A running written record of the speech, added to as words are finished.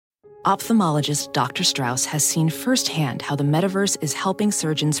Ophthalmologist Dr. Strauss has seen firsthand how the metaverse is helping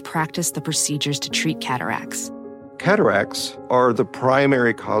surgeons practice the procedures to treat cataracts. Cataracts are the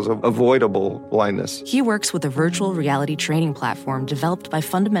primary cause of avoidable blindness. He works with a virtual reality training platform developed by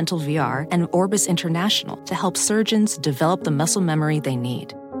Fundamental VR and Orbis International to help surgeons develop the muscle memory they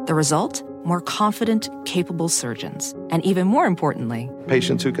need. The result? More confident, capable surgeons. And even more importantly,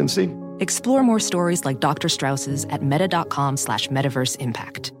 patients who can see. Explore more stories like Dr. Strauss's at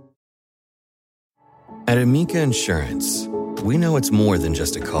meta.com/metaverseimpact. At Amica Insurance, we know it's more than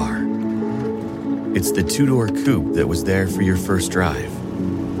just a car. It's the two-door coupe that was there for your first drive,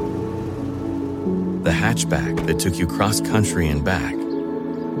 the hatchback that took you cross-country and back,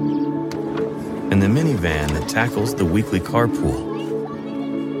 and the minivan that tackles the weekly carpool.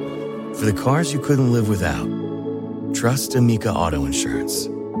 For the cars you couldn't live without, trust Amica Auto Insurance.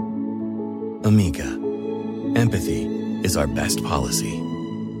 Amica. Empathy is our best policy.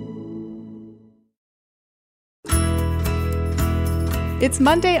 It's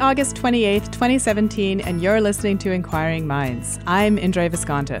Monday, August 28th, 2017, and you're listening to Inquiring Minds. I'm Indre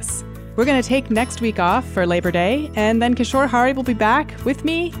Viscontis. We're going to take next week off for Labor Day, and then Kishore Hari will be back with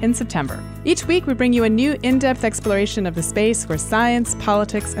me in September. Each week, we bring you a new in-depth exploration of the space where science,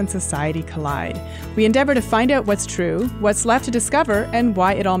 politics, and society collide. We endeavor to find out what's true, what's left to discover, and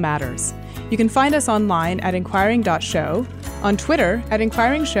why it all matters. You can find us online at inquiring.show, on Twitter at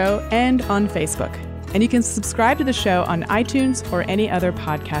Inquiring Show, and on Facebook. And you can subscribe to the show on iTunes or any other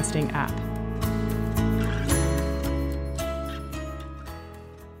podcasting app.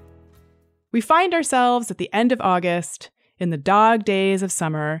 We find ourselves at the end of August, in the dog days of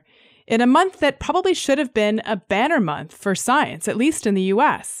summer, in a month that probably should have been a banner month for science, at least in the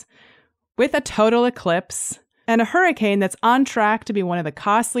US, with a total eclipse and a hurricane that's on track to be one of the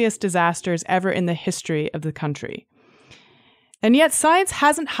costliest disasters ever in the history of the country. And yet science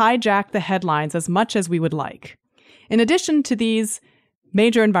hasn't hijacked the headlines as much as we would like. In addition to these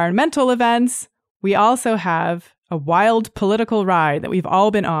major environmental events, we also have a wild political ride that we've all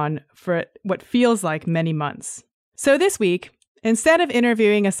been on for what feels like many months. So this week, instead of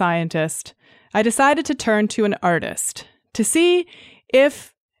interviewing a scientist, I decided to turn to an artist to see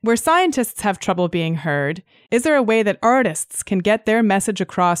if, where scientists have trouble being heard, is there a way that artists can get their message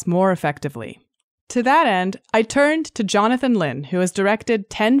across more effectively? To that end, I turned to Jonathan Lynn, who has directed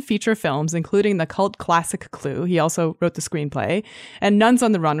 10 feature films, including the cult classic Clue. He also wrote the screenplay, and Nuns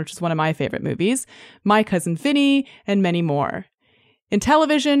on the Run, which is one of my favorite movies, My Cousin Vinny, and many more. In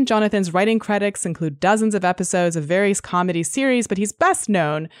television, Jonathan's writing credits include dozens of episodes of various comedy series, but he's best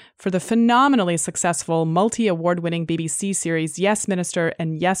known for the phenomenally successful multi-award-winning BBC series Yes Minister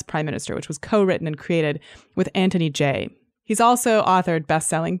and Yes Prime Minister, which was co-written and created with Anthony Jay. He's also authored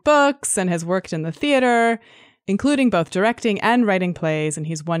best-selling books and has worked in the theater, including both directing and writing plays, and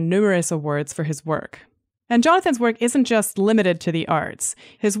he's won numerous awards for his work. And Jonathan's work isn't just limited to the arts.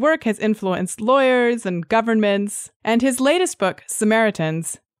 His work has influenced lawyers and governments, and his latest book,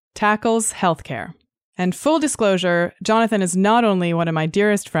 Samaritans, tackles healthcare. And full disclosure, Jonathan is not only one of my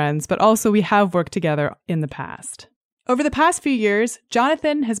dearest friends, but also we have worked together in the past. Over the past few years,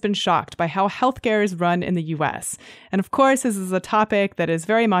 Jonathan has been shocked by how healthcare is run in the US. And of course, this is a topic that is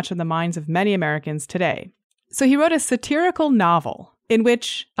very much on the minds of many Americans today. So he wrote a satirical novel in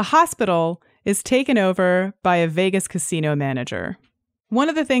which a hospital is taken over by a Vegas casino manager. One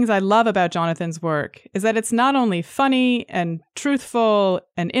of the things I love about Jonathan's work is that it's not only funny and truthful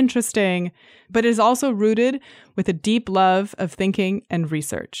and interesting, but it is also rooted with a deep love of thinking and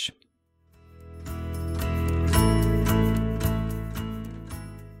research.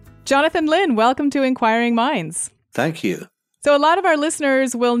 Jonathan Lynn, welcome to Inquiring Minds. Thank you. So a lot of our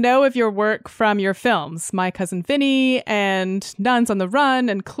listeners will know of your work from your films, My Cousin Vinny and Nuns on the Run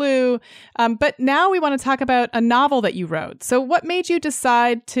and Clue. But now we want to talk about a novel that you wrote. So what made you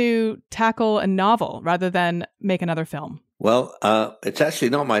decide to tackle a novel rather than make another film? Well, it's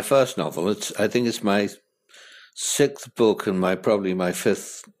actually not my first novel. I think it's my sixth book and probably my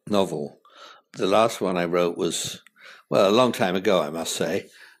fifth novel. The last one I wrote was, well, a long time ago, I must say.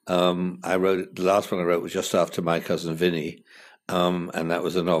 The last one I wrote was just after My Cousin Vinny, and that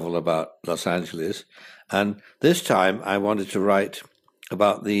was a novel about Los Angeles. And this time I wanted to write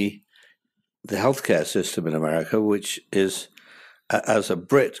about the healthcare system in America, which is, as a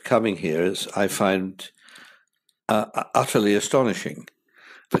Brit coming here, I find utterly astonishing,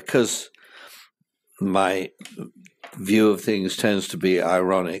 because my view of things tends to be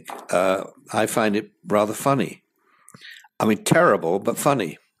ironic. I find it rather funny. I mean, terrible, but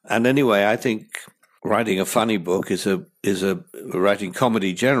funny. And anyway, I think writing a funny book writing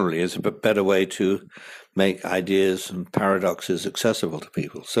comedy generally is a better way to make ideas and paradoxes accessible to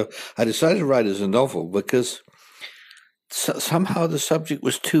people. So I decided to write as a novel because somehow the subject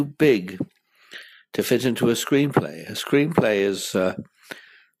was too big to fit into a screenplay. A screenplay is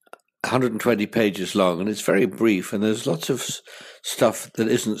 120 pages long, and it's very brief, and there's lots of stuff that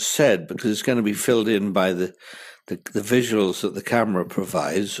isn't said because it's going to be filled in by the visuals that the camera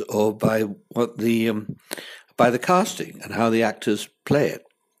provides, or by what by the casting and how the actors play it.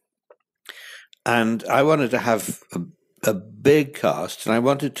 And I wanted to have a big cast, and I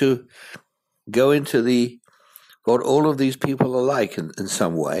wanted to go into what all of these people are like in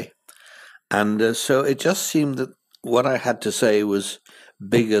some way. And so it just seemed that what I had to say was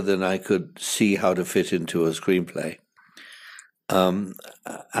bigger than I could see how to fit into a screenplay.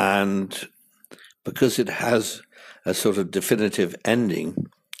 And because it has a sort of definitive ending,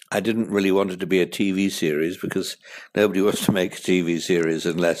 I didn't really want it to be a TV series, because nobody wants to make a TV series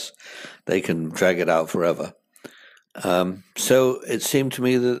unless they can drag it out forever. So it seemed to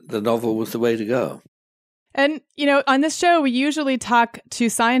me that the novel was the way to go. And, on this show, we usually talk to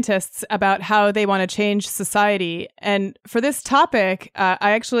scientists about how they want to change society. And for this topic,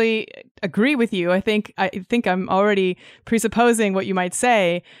 I actually agree with you. I think I'm already presupposing what you might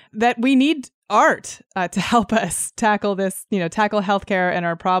say, that we need art to help us tackle this, tackle healthcare and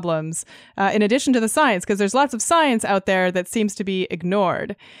our problems, in addition to the science, because there's lots of science out there that seems to be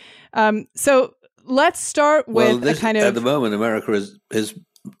ignored. So let's start with at the moment, America is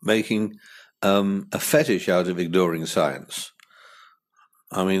making a fetish out of ignoring science.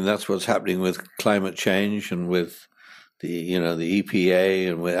 I mean, that's what's happening with climate change and with the EPA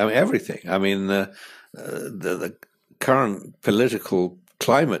and with everything. I mean, the current political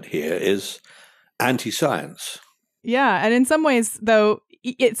climate here is anti-science. Yeah, and in some ways, though,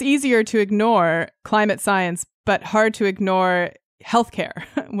 it's easier to ignore climate science, but hard to ignore healthcare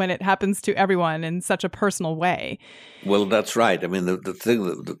when it happens to everyone in such a personal way. Well, that's right. I mean,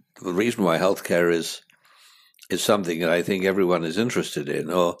 the reason why healthcare is something that I think everyone is interested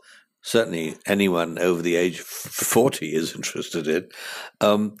in, or certainly anyone over the age of 40 is interested in,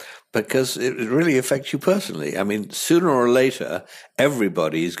 because it really affects you personally. I mean, sooner or later,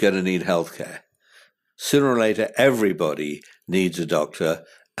 everybody is going to need healthcare. Sooner or later, everybody needs a doctor,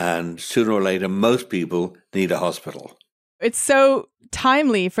 and sooner or later, most people need a hospital. It's so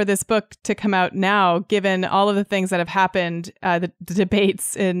timely for this book to come out now, given all of the things that have happened, the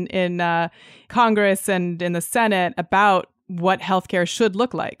debates in Congress and in the Senate about what healthcare should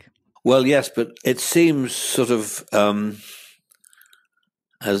look like. Well, yes, but it seems sort of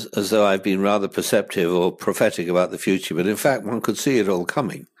as though I've been rather perceptive or prophetic about the future, but in fact, one could see it all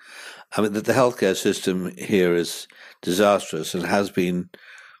coming. I mean, that the healthcare system here is disastrous and has been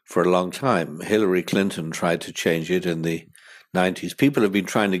for a long time. Hillary Clinton tried to change it in the 90s. People have been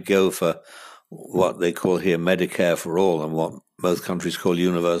trying to go for what they call here Medicare for all, and what most countries call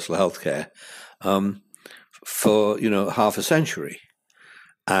universal healthcare, for half a century.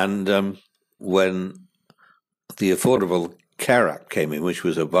 And when the Affordable Care Act came in, which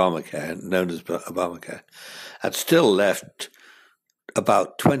was Obamacare, known as Obamacare, had still left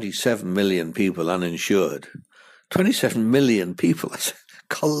about 27 million people uninsured. 27 million people, that's a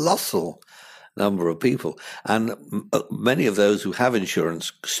colossal number of people. And many of those who have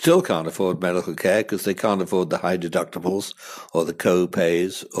insurance still can't afford medical care because they can't afford the high deductibles or the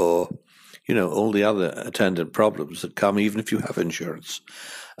co-pays or, all the other attendant problems that come even if you have insurance.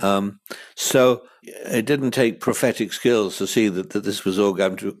 So it didn't take prophetic skills to see that this was all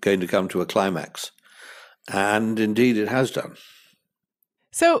going to come to a climax. And indeed it has done.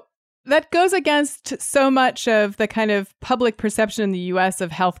 So that goes against so much of the kind of public perception in the U.S.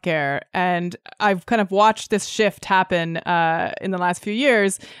 of healthcare. And I've kind of watched this shift happen in the last few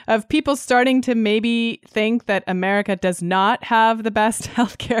years of people starting to maybe think that America does not have the best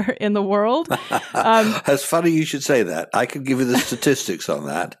healthcare in the world. It's funny you should say that. I could give you the statistics on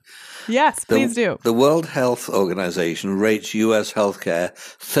that. Yes, please do. The World Health Organization rates U.S. healthcare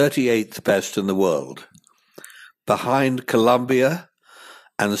 38th best in the world, behind Colombia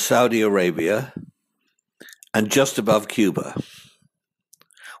and Saudi Arabia, and just above Cuba.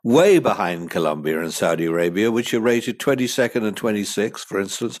 Way behind Colombia and Saudi Arabia, which are rated 22nd and 26th, for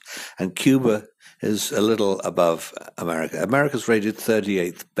instance, and Cuba is a little above America. America's rated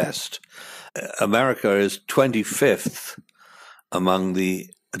 38th best. America is 25th among the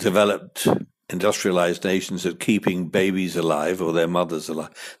developed industrialized nations at keeping babies alive or their mothers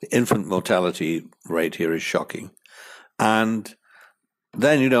alive. The infant mortality rate here is shocking. And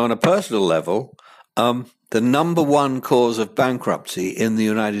then, on a personal level, the number one cause of bankruptcy in the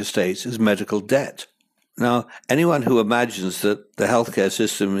United States is medical debt. Now, anyone who imagines that the healthcare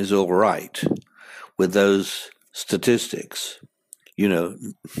system is all right with those statistics,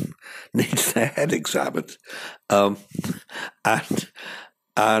 needs their head examined.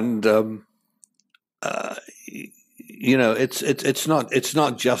 It's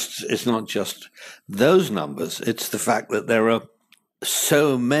not just those numbers. It's the fact that there are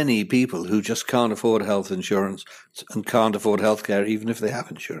so many people who just can't afford health insurance and can't afford healthcare, even if they have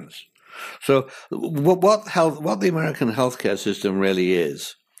insurance. So what the American healthcare system really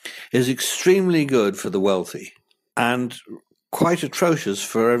is extremely good for the wealthy and quite atrocious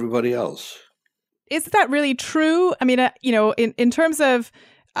for everybody else. Is that really true? I mean, in terms of,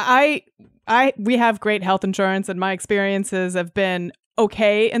 we have great health insurance, and my experiences have been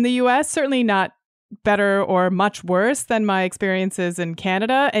okay in the U.S., certainly not better or much worse than my experiences in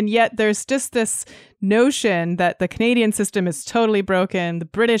Canada. And yet there's just this notion that the Canadian system is totally broken, the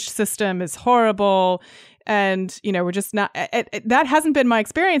British system is horrible, and we're just not. That hasn't been my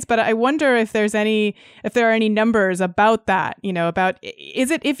experience, but I wonder if there are any numbers about that. About,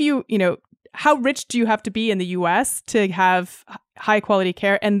 is it, how rich do you have to be in the U.S. to have high quality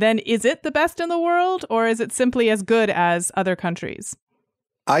care, and then is it the best in the world, or is it simply as good as other countries?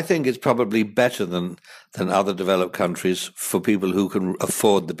 I think it's probably better than other developed countries for people who can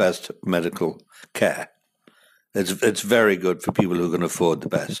afford the best medical care. It's very good for people who can afford the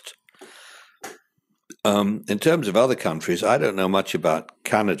best. In terms of other countries, I don't know much about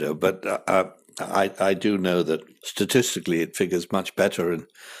Canada, but I do know that statistically it figures much better. And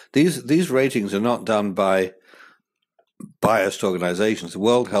these ratings are not done by biased organizations. The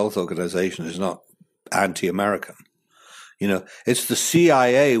World Health Organization is not anti-American. It's the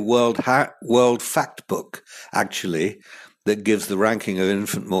CIA World Fact Book, actually, that gives the ranking of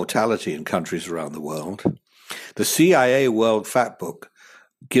infant mortality in countries around the world. The CIA World Fact Book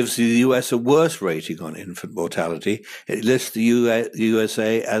gives the US a worse rating on infant mortality. It lists the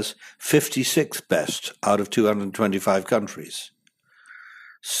USA as 56th best out of 225 countries.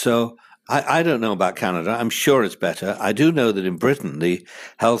 So I don't know about Canada. I'm sure it's better. I do know that in Britain, the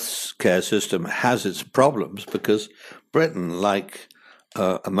health care system has its problems because Britain, like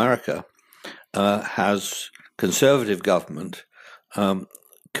America, has conservative government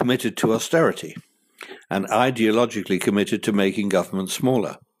committed to austerity and ideologically committed to making government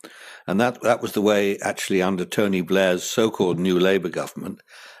smaller. And that was the way, actually, under Tony Blair's so-called New Labour government,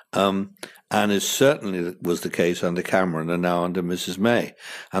 and it certainly was the case under Cameron and now under Mrs. May.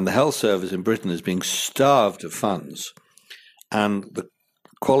 And the health service in Britain is being starved of funds. And the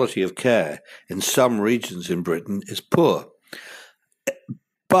quality of care in some regions in Britain is poor.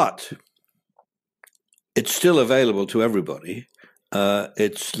 But it's still available to everybody.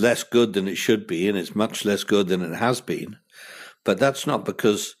 It's less good than it should be, and it's much less good than it has been. But that's not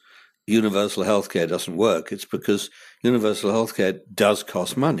because universal healthcare doesn't work. It's because universal healthcare does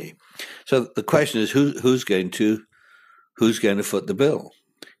cost money. So the question is, who's going to foot the bill?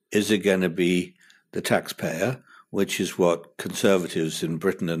 Is it going to be the taxpayer, which is what conservatives in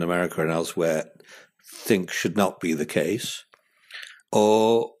Britain and America and elsewhere think should not be the case,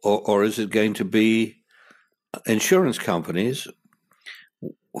 or is it going to be insurance companies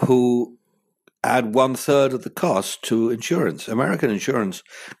who add 1/3 of the cost to insurance? American insurance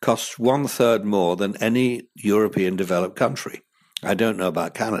costs 1/3 more than any European developed country. I don't know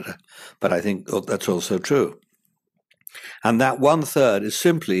about Canada, but I think that's also true. And that 1/3 is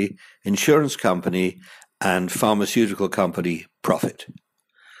simply insurance company and pharmaceutical company profit.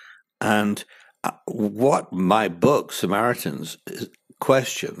 And what my book, Samaritans,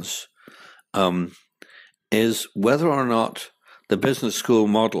 questions is whether or not the business school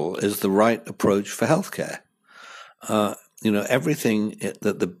model is the right approach for healthcare. Everything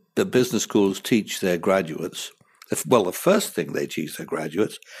that the business schools teach their graduates, the first thing they teach their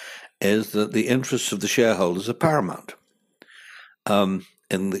graduates is that the interests of the shareholders are paramount.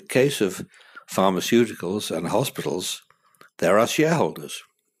 In the case of pharmaceuticals and hospitals, there are shareholders.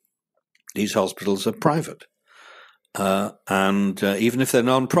 These hospitals are private. And even if they're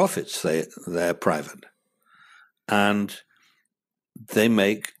non-profits, they're private. And they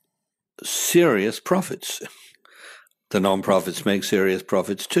make serious profits. The non-profits make serious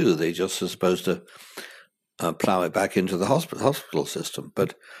profits too. They just are supposed to plow it back into the hospital system.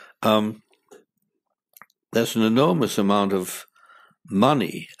 But there's an enormous amount of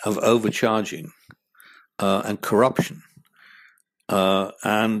money, of overcharging and corruption.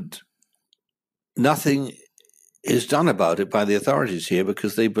 And nothing is done about it by the authorities here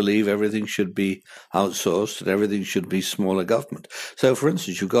because they believe everything should be outsourced and everything should be smaller government. So, for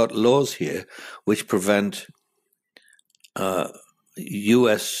instance, you've got laws here which prevent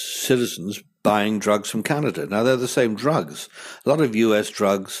U.S. citizens buying drugs from Canada. Now, they're the same drugs. A lot of U.S.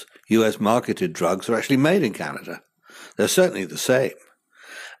 drugs, US marketed drugs are actually made in Canada. They're certainly the same.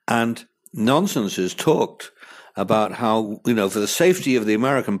 And nonsense is talked about how, for the safety of the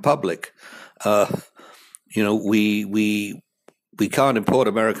American public, we can't import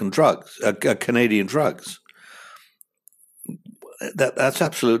American drugs, Canadian drugs. That's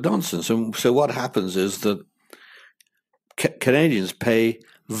absolute nonsense. And so what happens is that Canadians pay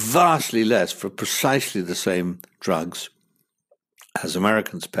vastly less for precisely the same drugs as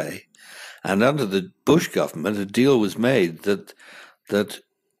Americans pay. And under the Bush government, a deal was made that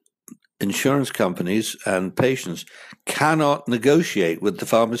insurance companies and patients cannot negotiate with the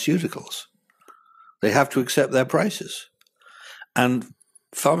pharmaceuticals. They have to accept their prices. And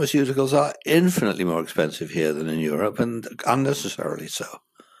pharmaceuticals are infinitely more expensive here than in Europe, and unnecessarily so.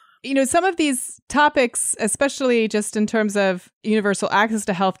 Some of these topics, especially just in terms of universal access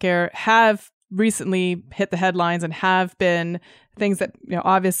to healthcare, have recently hit the headlines and have been things that,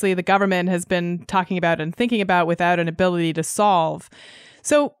 obviously the government has been talking about and thinking about without an ability to solve.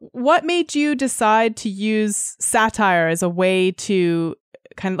 So what made you decide to use satire as a way to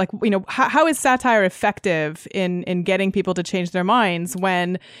kind of like, how is satire effective in getting people to change their minds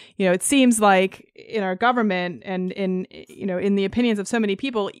when, it seems like in our government and in the opinions of so many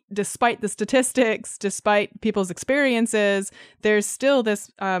people, despite the statistics, despite people's experiences, there's still this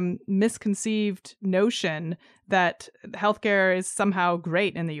misconceived notion that healthcare is somehow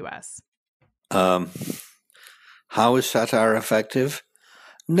great in the US. How is satire effective?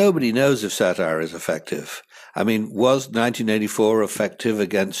 Nobody knows if satire is effective. I mean, was 1984 effective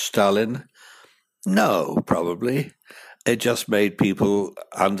against Stalin? No, probably. It just made people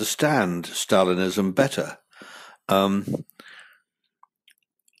understand Stalinism better. I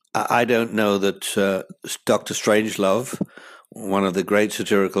don't know that Dr. Strangelove, one of the great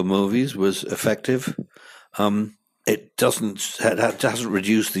satirical movies, was effective. It hasn't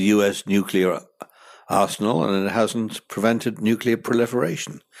reduced the U.S. nuclear arsenal, and it hasn't prevented nuclear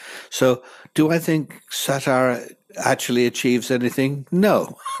proliferation. So do I think satire actually achieves anything?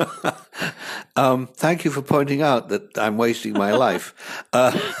 No. Thank you for pointing out that I'm wasting my life.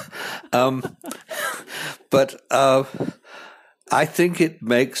 But I think it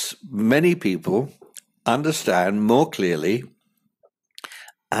makes many people understand more clearly,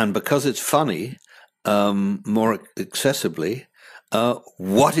 and because it's funny, more accessibly,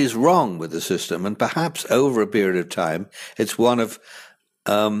 what is wrong with the system. And perhaps over a period of time, it's one of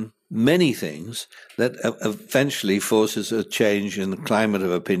many things that eventually forces a change in the climate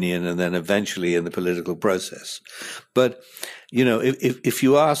of opinion and then eventually in the political process. But, if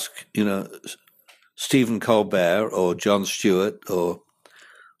you ask, Stephen Colbert or Jon Stewart or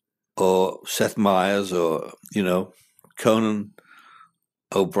Seth Meyers or, Conan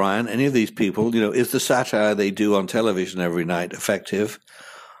O'Brien, any of these people, is the satire they do on television every night effective?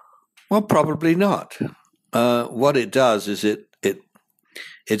 Well, probably not. What it does is it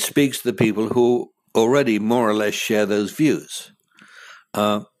speaks to the people who already more or less share those views.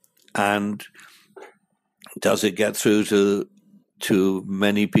 And does it get through to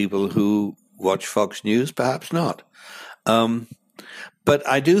many people who watch Fox News? Perhaps not. But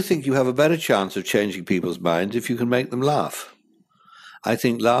I do think you have a better chance of changing people's minds if you can make them laugh. I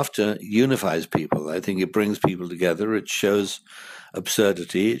think laughter unifies people. I think it brings people together. It shows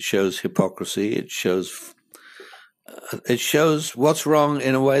absurdity. It shows hypocrisy. It shows what's wrong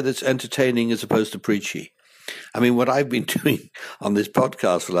in a way that's entertaining as opposed to preachy. I mean, what I've been doing on this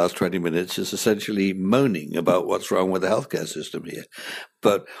podcast for the last 20 minutes is essentially moaning about what's wrong with the healthcare system here.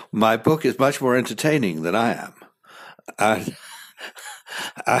 But my book is much more entertaining than I am. And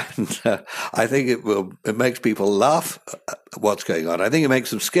I think it makes people laugh at what's going on. I think it makes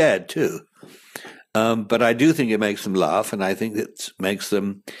them scared too. But I do think it makes them laugh, and I think it makes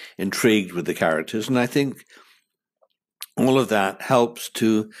them intrigued with the characters. And I think all of that helps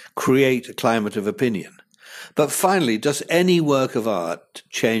to create a climate of opinion. But finally, does any work of art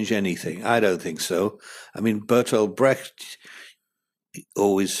change anything? I don't think so. I mean, Bertolt Brecht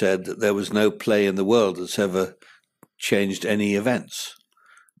always said that there was no play in the world that's ever changed any events,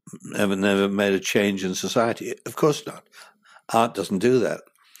 never made a change in society. Of course not. Art doesn't do that.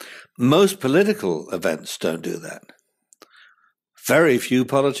 Most political events don't do that. Very few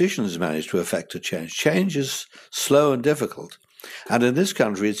politicians manage to effect a change. Change is slow and difficult. And in this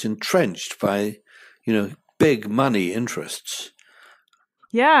country, it's entrenched by, big money interests.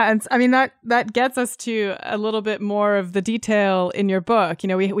 Yeah, and I mean that gets us to a little bit more of the detail in your book.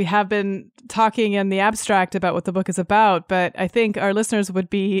 We have been talking in the abstract about what the book is about, but I think our listeners would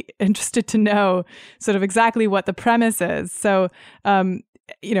be interested to know sort of exactly what the premise is. So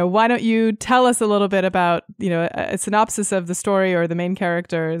why don't you tell us a little bit about, a synopsis of the story or the main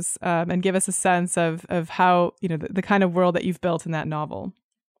characters, and give us a sense of how, the kind of world that you've built in that novel.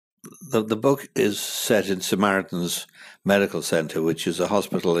 The book is set in Samaritan's Medical Center, which is a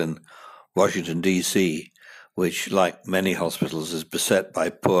hospital in Washington, D.C., which, like many hospitals, is beset by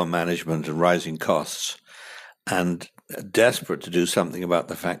poor management and rising costs, and desperate to do something about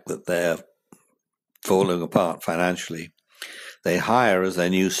the fact that they're falling apart financially. They hire as their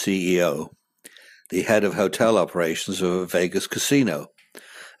new CEO the head of hotel operations of a Vegas casino,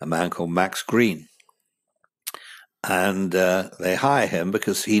 a man called Max Green. And they hire him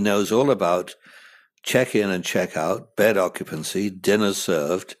because he knows all about check-in and check-out, bed occupancy, dinner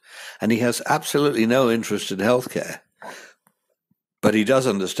served, and he has absolutely no interest in healthcare. But he does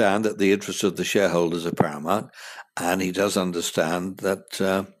understand that the interests of the shareholders are paramount, and he does understand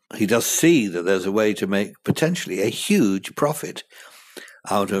that he does see that there's a way to make potentially a huge profit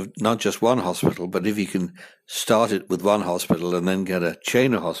out of not just one hospital, but if you can start it with one hospital and then get a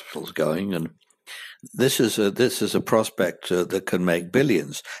chain of hospitals going. And this is a prospect that can make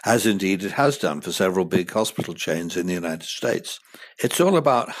billions, as indeed it has done for several big hospital chains in the United States. It's all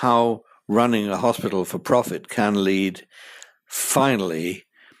about how running a hospital for profit can lead finally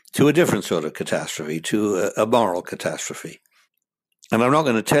to a different sort of catastrophe, to a moral catastrophe. And I'm not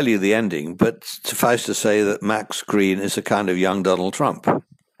going to tell you the ending, but suffice to say that Max Green is a kind of young Donald Trump.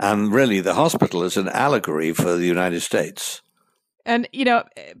 And really, the hospital is an allegory for the United States. And,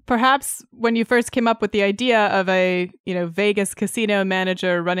 perhaps when you first came up with the idea of a, Vegas casino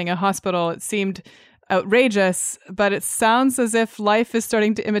manager running a hospital, it seemed outrageous, but it sounds as if life is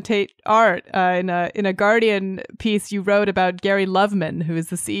starting to imitate art. In a Guardian piece you wrote about Gary Loveman, who is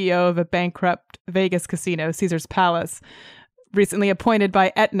the CEO of a bankrupt Vegas casino, Caesars Palace, recently appointed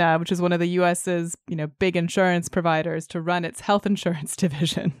by Aetna, which is one of the U.S.'s, big insurance providers, to run its health insurance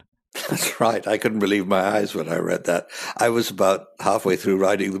division. That's right. I couldn't believe my eyes when I read that. I was about halfway through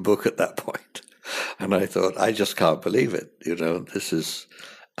writing the book at that point, and I thought, I just can't believe it. This is,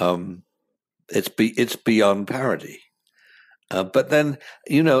 it's beyond parody. But then,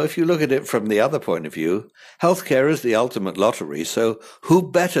 if you look at it from the other point of view, healthcare is the ultimate lottery. So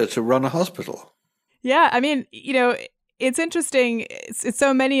who better to run a hospital? Yeah, I mean, it's interesting. It's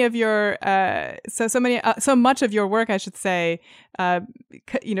so many of your, so much of your work, I should say,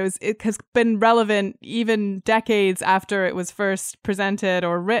 it has been relevant even decades after it was first presented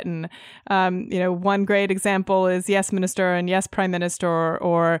or written. One great example is Yes, Minister and Yes, Prime Minister,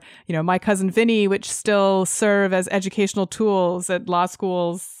 or My Cousin Vinny, which still serve as educational tools at law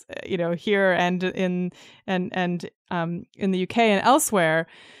schools, here and in the UK and elsewhere.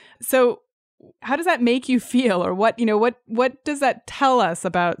 So, how does that make you feel, or what does that tell us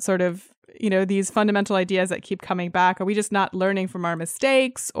about sort of, these fundamental ideas that keep coming back? Are we just not learning from our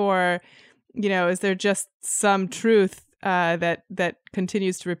mistakes, or, is there just some truth that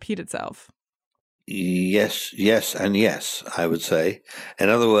continues to repeat itself? Yes, and yes, I would say. In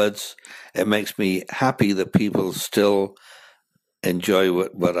other words, it makes me happy that people still enjoy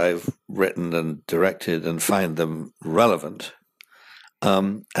what I've written and directed and find them relevant.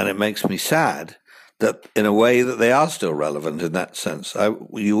 And it makes me sad that, in a way, that they are still relevant in that sense.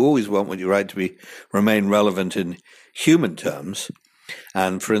 You always want what you write to remain relevant in human terms.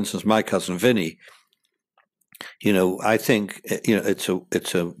 And for instance, My Cousin Vinny, I think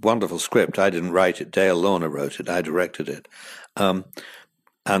it's a wonderful script. I didn't write it; Dale Lorna wrote it. I directed it, and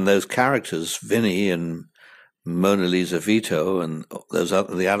those characters, Vinny and Mona Lisa Vito, and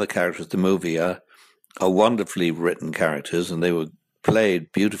the other characters, the movie are wonderfully written characters, and they were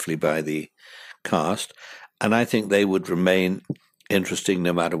played beautifully by the cast, and I think they would remain interesting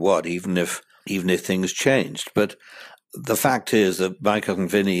no matter what, even if things changed. But the fact is that My Cousin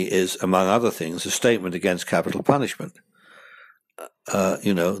Vinny is, among other things, a statement against capital punishment.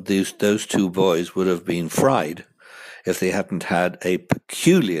 Those two boys would have been fried if they hadn't had a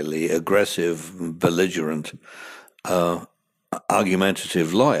peculiarly aggressive, belligerent,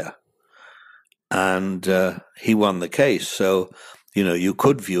 argumentative lawyer, and he won the case. So you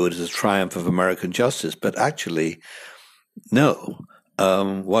could view it as a triumph of American justice, but actually, no.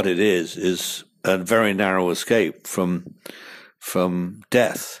 What it is a very narrow escape from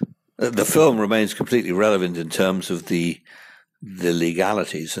death. The film remains completely relevant in terms of the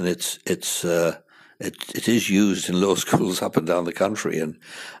legalities, and it is used in law schools up and down the country. And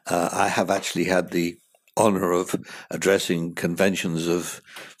I have actually had the honor of addressing conventions of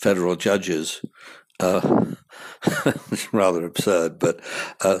federal judges. It's rather absurd, but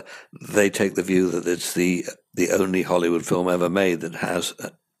they take the view that it's the only Hollywood film ever made that has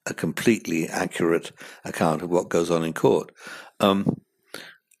a completely accurate account of what goes on in court.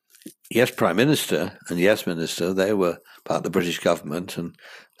 yes, Prime Minister and yes, Minister, they were part of the British government. And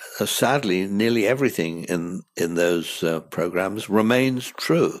sadly, nearly everything in those programs remains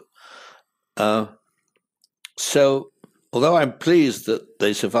true. So although I'm pleased that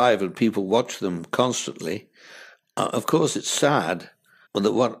they survive and people watch them constantly, of course it's sad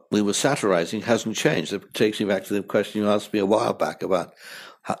that what we were satirizing hasn't changed. It takes me back to the question you asked me a while back about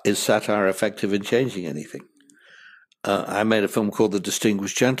is satire effective in changing anything? I made a film called The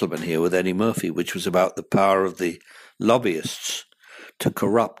Distinguished Gentleman here with Eddie Murphy, which was about the power of the lobbyists to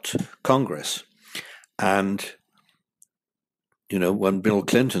corrupt Congress. And, you know, when Bill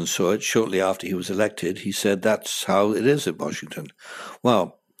Clinton saw it shortly after he was elected, he said, that's how it is in Washington.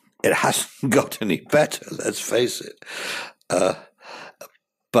 Well, it hasn't got any better, let's face it.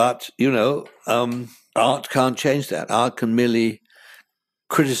 But, you know, art can't change that. Art can merely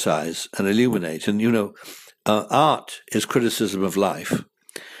criticize and illuminate. And, you know, art is criticism of life,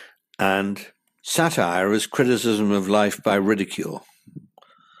 and satire is criticism of life by ridicule.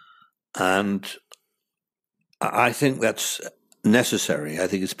 And I think that's necessary. I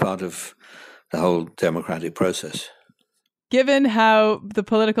think it's part of the whole democratic process. Given how the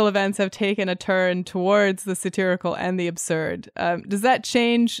political events have taken a turn towards the satirical and the absurd, does that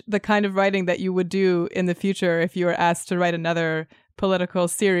change the kind of writing that you would do in the future if you were asked to write another political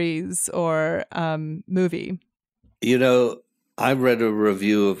series or movie? You know, I read a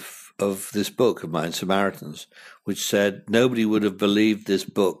review of this book of mine, Samaritans, which said nobody would have believed this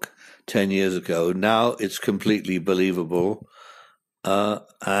book 10 years ago. Now it's completely believable,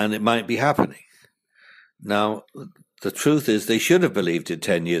 and it might be happening. Now, the truth is they should have believed it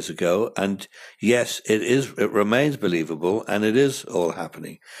 10 years ago, and yes, it remains believable, and it is all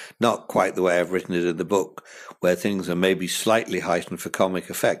happening. Not quite the way I've written it in the book, where things are maybe slightly heightened for comic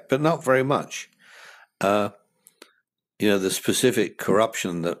effect, but not very much. You know, the specific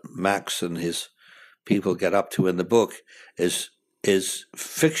corruption that Max and his people get up to in the book is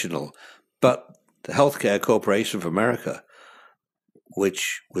fictional, but the Healthcare Corporation of America,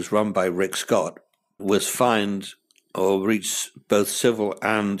 which was run by Rick Scott, was fined or reached both civil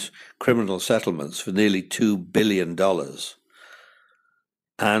and criminal settlements for nearly $2 billion.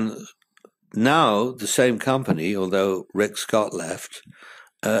 And now the same company, although Rick Scott left,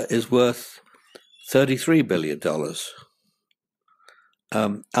 is worth $33 billion.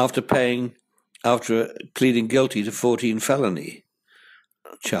 After pleading guilty to 14 felony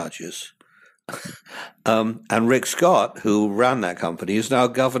charges. And Rick Scott, who ran that company, is now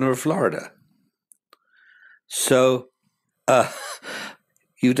governor of Florida. So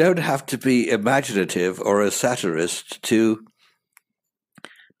you don't have to be imaginative or a satirist to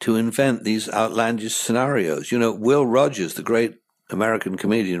invent these outlandish scenarios. You know, Will Rogers, the great American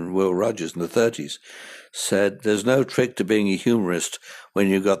comedian Will Rogers in the 30s, said there's no trick to being a humorist when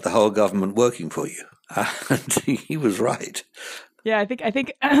you've got the whole government working for you. And he was right. Yeah, I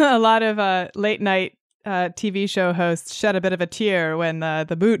think a lot of late night TV show hosts shed a bit of a tear when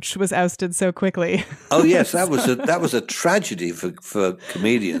the Mooch was ousted so quickly. Oh yes, that was a tragedy for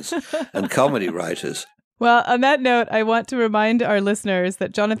comedians and comedy writers. Well, on that note, I want to remind our listeners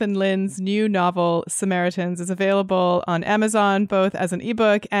that Jonathan Lynn's new novel, Samaritans, is available on Amazon, both as an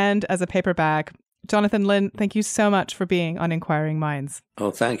ebook and as a paperback. Jonathan Lynn, thank you so much for being on Inquiring Minds. Oh,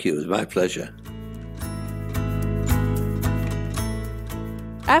 thank you. It was my pleasure.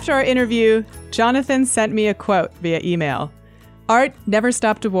 After our interview, Jonathan sent me a quote via email. Art never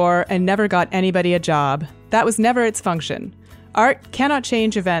stopped a war and never got anybody a job. That was never its function. Art cannot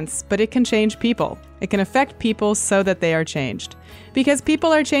change events, but it can change people. It can affect people so that they are changed. Because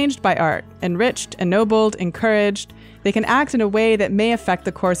people are changed by art, enriched, ennobled, encouraged. They can act in a way that may affect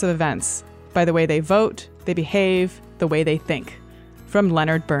the course of events, by the way they vote, they behave, the way they think. From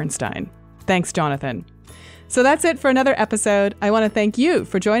Leonard Bernstein. Thanks, Jonathan. So that's it for another episode. I want to thank you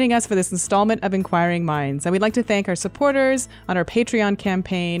for joining us for this installment of Inquiring Minds. And we'd like to thank our supporters on our Patreon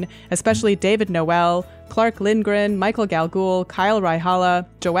campaign, especially David Noel, Clark Lindgren, Michael Galgul, Kyle Raihala,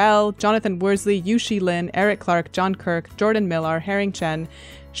 Joel, Jonathan Worsley, Yushi Lin, Eric Clark, John Kirk, Jordan Millar, Herring Chen,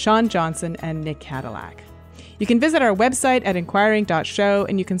 Sean Johnson, and Nick Cadillac. You can visit our website at inquiring.show,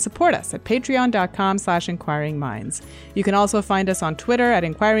 and you can support us at patreon.com/inquiringminds. You can also find us on Twitter at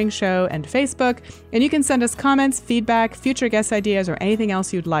Inquiring Show and Facebook, and you can send us comments, feedback, future guest ideas, or anything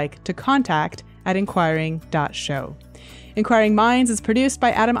else you'd like to contact@inquiring.show. Inquiring Minds is produced by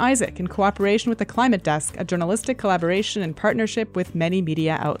Adam Isaac in cooperation with the Climate Desk, a journalistic collaboration and partnership with many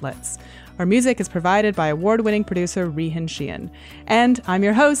media outlets. Our music is provided by award-winning producer Rehan Sheehan. And I'm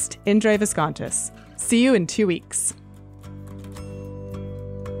your host, Indre Viscontis. See you in 2 weeks.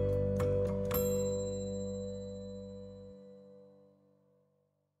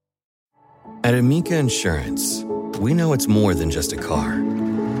 At Amica Insurance, we know it's more than just a car.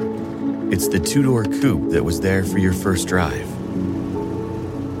 It's the two-door coupe that was there for your first drive,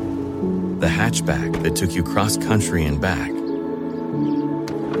 the hatchback that took you cross-country and back,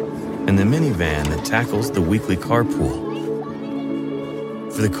 and the minivan that tackles the weekly carpool.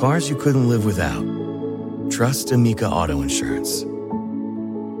 For the cars you couldn't live without, trust Amica Auto Insurance.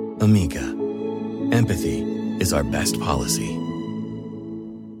 Amica. Empathy is our best policy.